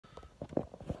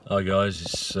Hi guys,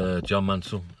 it's John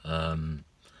Mansell,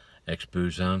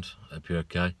 exboozehound. Hope you're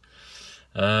okay.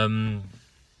 My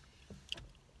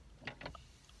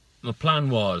plan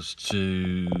was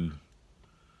to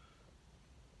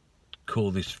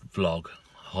call this vlog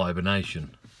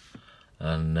Hibernation,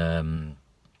 and I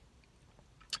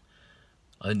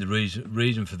think the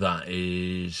reason for that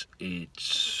is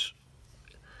it's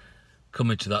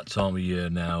coming to that time of year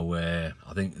now where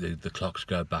I think the clocks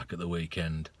go back at the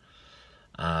weekend.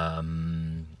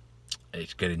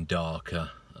 It's getting darker,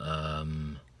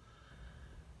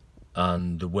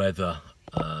 and the weather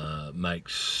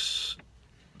makes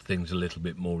things a little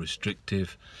bit more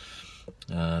restrictive,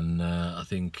 and I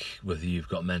think whether you've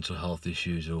got mental health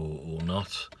issues or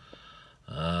not,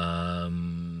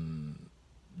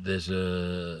 there's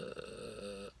a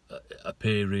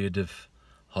period of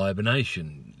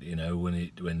hibernation. You know, when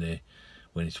it's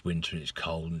winter and it's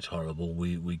cold and it's horrible,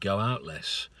 we go out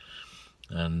less.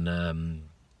 And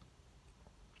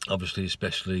obviously,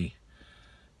 especially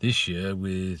this year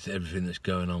with everything that's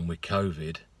going on with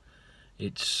COVID,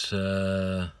 it's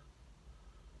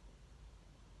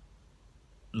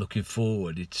looking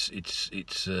forward. It's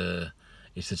a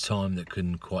time that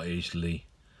can quite easily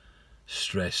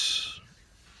stress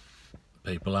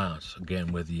people out.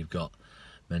 Again, whether you've got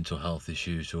mental health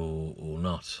issues or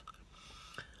not.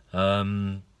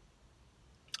 I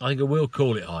think I will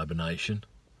call it hibernation.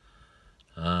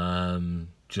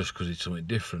 Just because it's something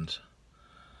different.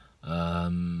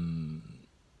 I'm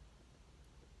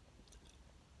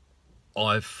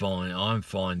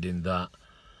finding that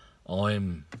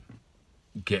I'm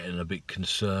getting a bit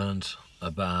concerned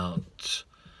about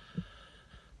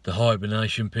the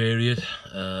hibernation period,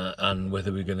 and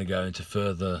whether we're going to go into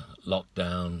further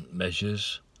lockdown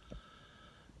measures,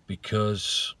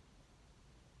 because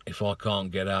if I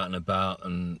can't get out and about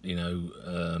and, you know,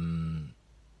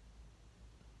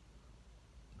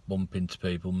 bump into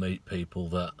people, meet people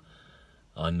that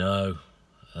I know,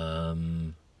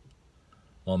 my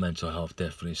mental health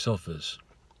definitely suffers.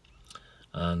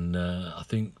 And I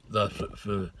think that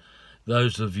for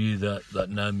those of you that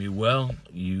know me well,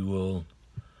 you will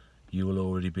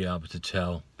already be able to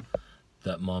tell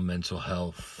that my mental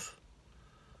health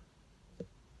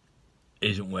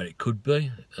isn't where it could be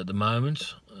at the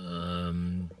moment.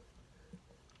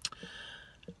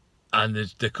 And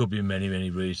there could be many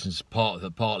reasons.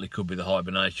 Partly could be the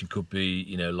hibernation, could be,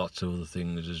 you know, lots of other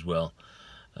things as well.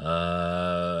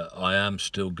 I am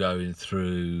still going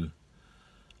through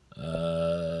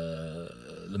the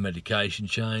medication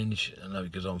change. I know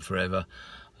it goes on forever.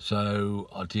 So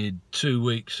I did 2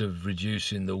 weeks of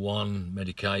reducing the one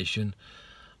medication,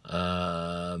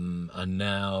 and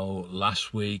now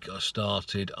last week I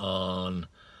started on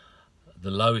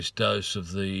the lowest dose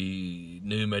of the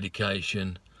new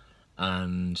medication,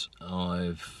 and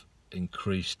I've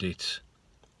increased it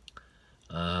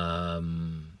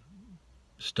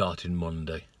starting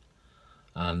Monday.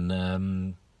 And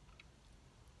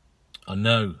I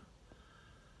know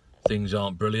things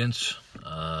aren't brilliant,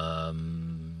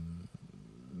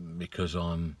 because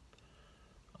I'm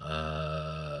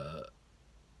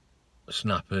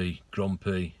snappy,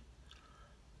 grumpy,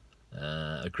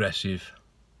 aggressive,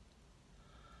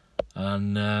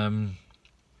 and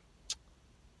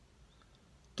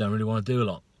don't really want to do a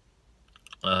lot.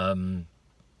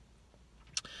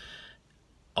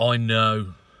 I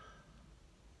know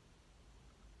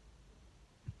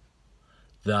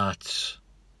that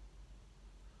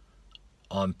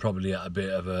I'm probably at a bit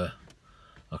of a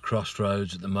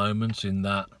crossroads at the moment, in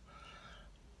that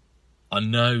I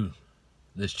know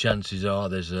there's chances are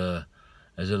there's a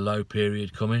low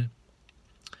period coming.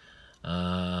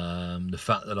 The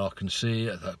fact that I can see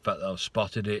it, the fact that I've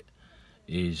spotted it,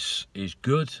 is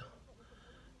good,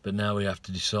 but now we have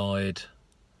to decide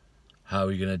how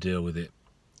we're going to deal with it.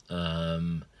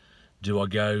 Do I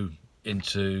go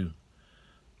into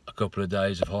a couple of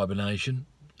days of hibernation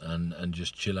and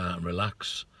just chill out and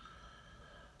relax,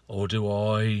 or do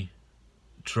I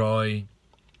try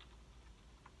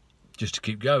just to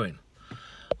keep going?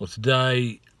 Well,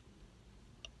 today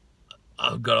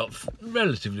I got up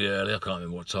relatively early. I can't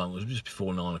remember what time it was, just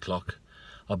before 9 o'clock.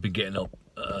 I've been getting up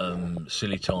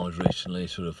silly times recently,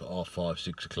 sort of 5:30,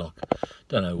 6 o'clock.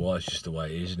 Don't know why, it's just the way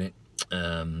it is, isn't it?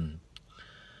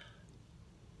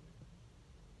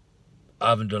 I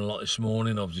haven't done a lot this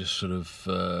morning. I've just sort of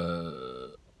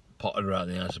potted around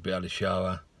the house a bit, had a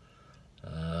shower,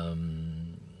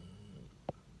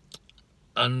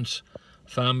 and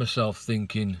found myself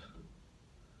thinking,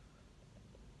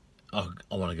 oh,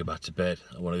 I want to go back to bed.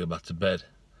 I want to go back to bed.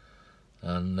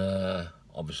 And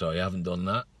obviously I haven't done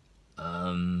that,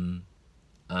 and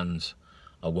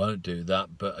I won't do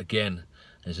that. But again,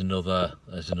 there's another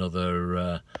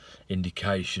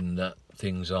indication that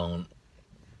things aren't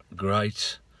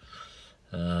great.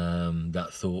 That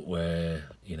thought where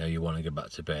you want to go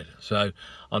back to bed. So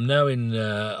I'm now in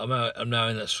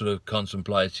that sort of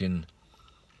contemplating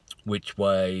which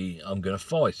way I'm going to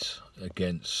fight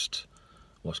against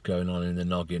what's going on in the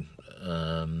noggin,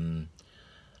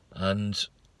 and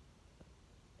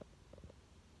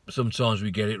sometimes we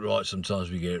get it right,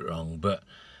 sometimes we get it wrong. But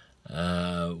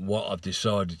what I've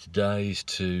decided today is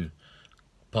to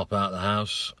pop out the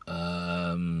house,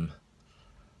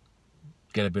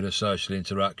 get a bit of social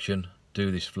interaction, do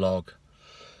this vlog,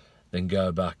 then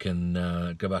go back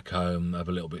home, have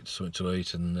a little bit something to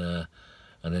eat, and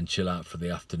then chill out for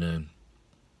the afternoon.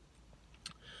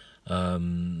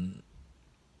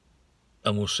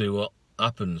 And we'll see what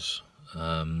happens.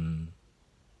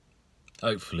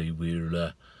 Hopefully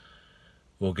we'll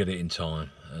get it in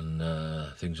time, and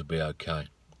things will be okay.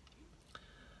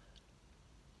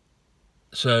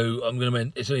 So I'm going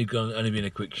to. It's only been a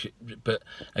quick, but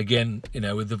again,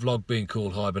 with the vlog being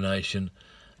called Hibernation,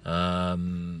 I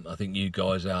think you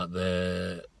guys out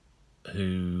there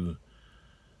who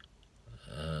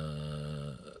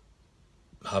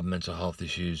have mental health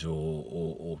issues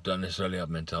or don't necessarily have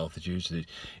mental health issues,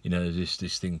 there's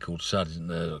this thing called SAD, isn't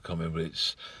there? I can't remember.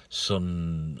 It's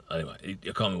anyway, I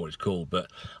can't remember what it's called,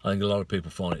 but I think a lot of people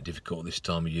find it difficult this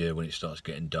time of year when it starts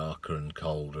getting darker and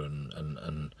colder and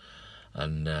a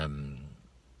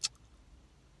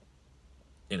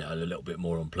little bit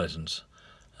more unpleasant.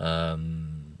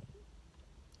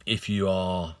 If you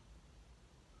are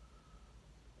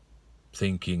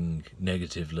thinking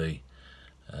negatively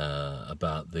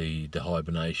about the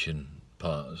hibernation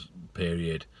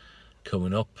period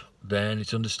coming up, then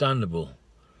it's understandable.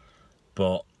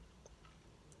 But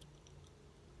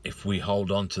if we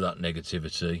hold on to that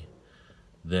negativity,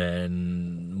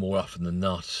 then more often than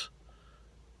not,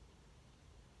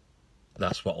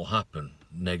 that's what will happen.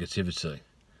 Negativity.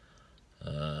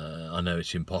 I know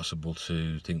it's impossible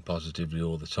to think positively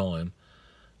all the time,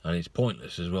 and it's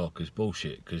pointless as well, because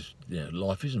bullshit, because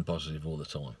life isn't positive all the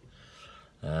time.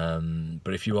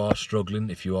 But if you are struggling,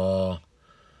 if you are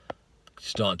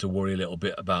starting to worry a little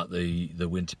bit about the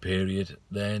winter period,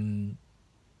 then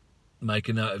make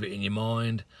a note of it in your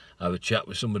mind, have a chat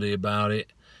with somebody about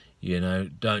it.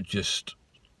 Don't just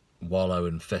wallow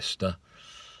and fester.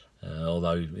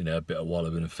 Although a bit of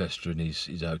wallowing and festering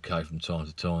is okay from time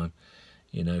to time.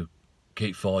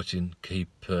 Keep fighting, keep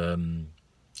going,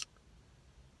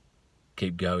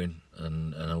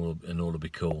 and all will be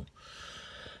cool.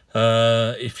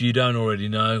 If you don't already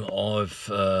know, I've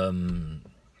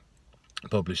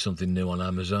published something new on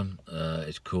Amazon.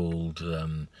 It's called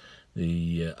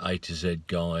the A to Z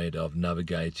Guide of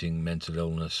Navigating Mental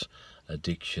Illness,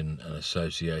 Addiction and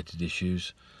Associated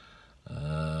Issues.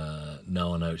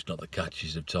 No, I know it's not the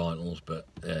catchiest of titles, but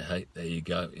hey, there you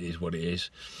go. It is what it is.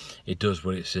 It does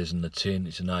what it says in the tin.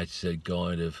 It's an A to Z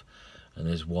guide and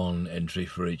there's one entry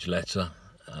for each letter.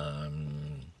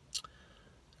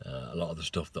 A lot of the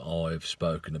stuff that I've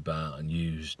spoken about and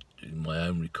used in my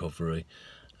own recovery,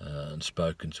 and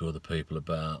spoken to other people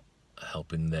about,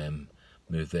 helping them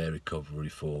move their recovery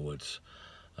forwards.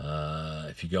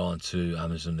 If you go onto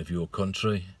Amazon of your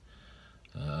country,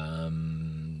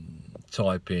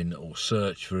 type in or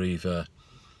search for either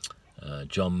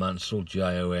John Mansell,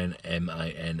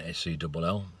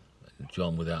 JONMANSELL,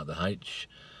 John without the H,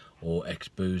 or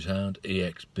exboozehound,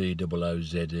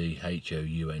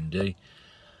 EXBOOZEHOUND.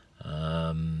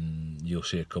 You'll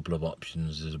see a couple of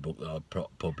options. There's a book that I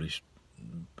published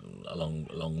a long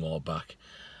while back,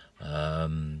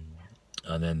 and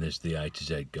then there's the A to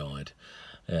Z guide.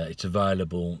 It's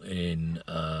available in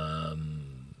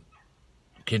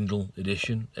Kindle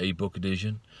edition, ebook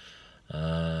edition,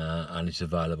 and it's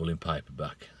available in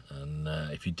paperback. And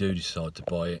if you do decide to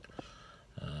buy it,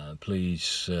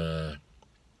 please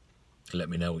let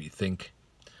me know what you think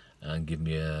and give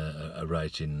me a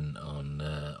rating on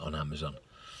Amazon.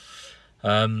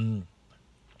 I'll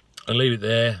leave it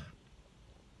there.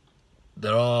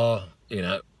 There are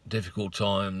difficult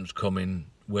times coming,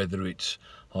 whether it's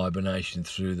hibernation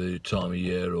through the time of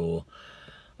year or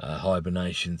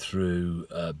hibernation through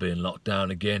being locked down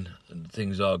again. And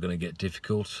things are going to get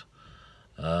difficult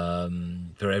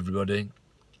for everybody.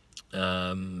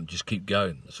 Just keep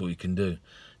going. That's all you can do.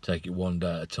 Take it one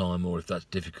day at a time, or if that's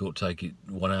difficult, take it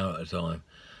 1 hour at a time.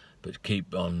 But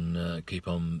keep on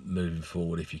moving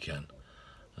forward if you can.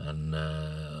 And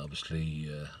obviously,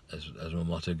 as my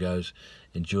motto goes,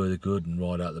 enjoy the good and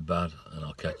ride out the bad. And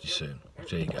I'll catch you soon.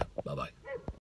 There you go. Bye bye.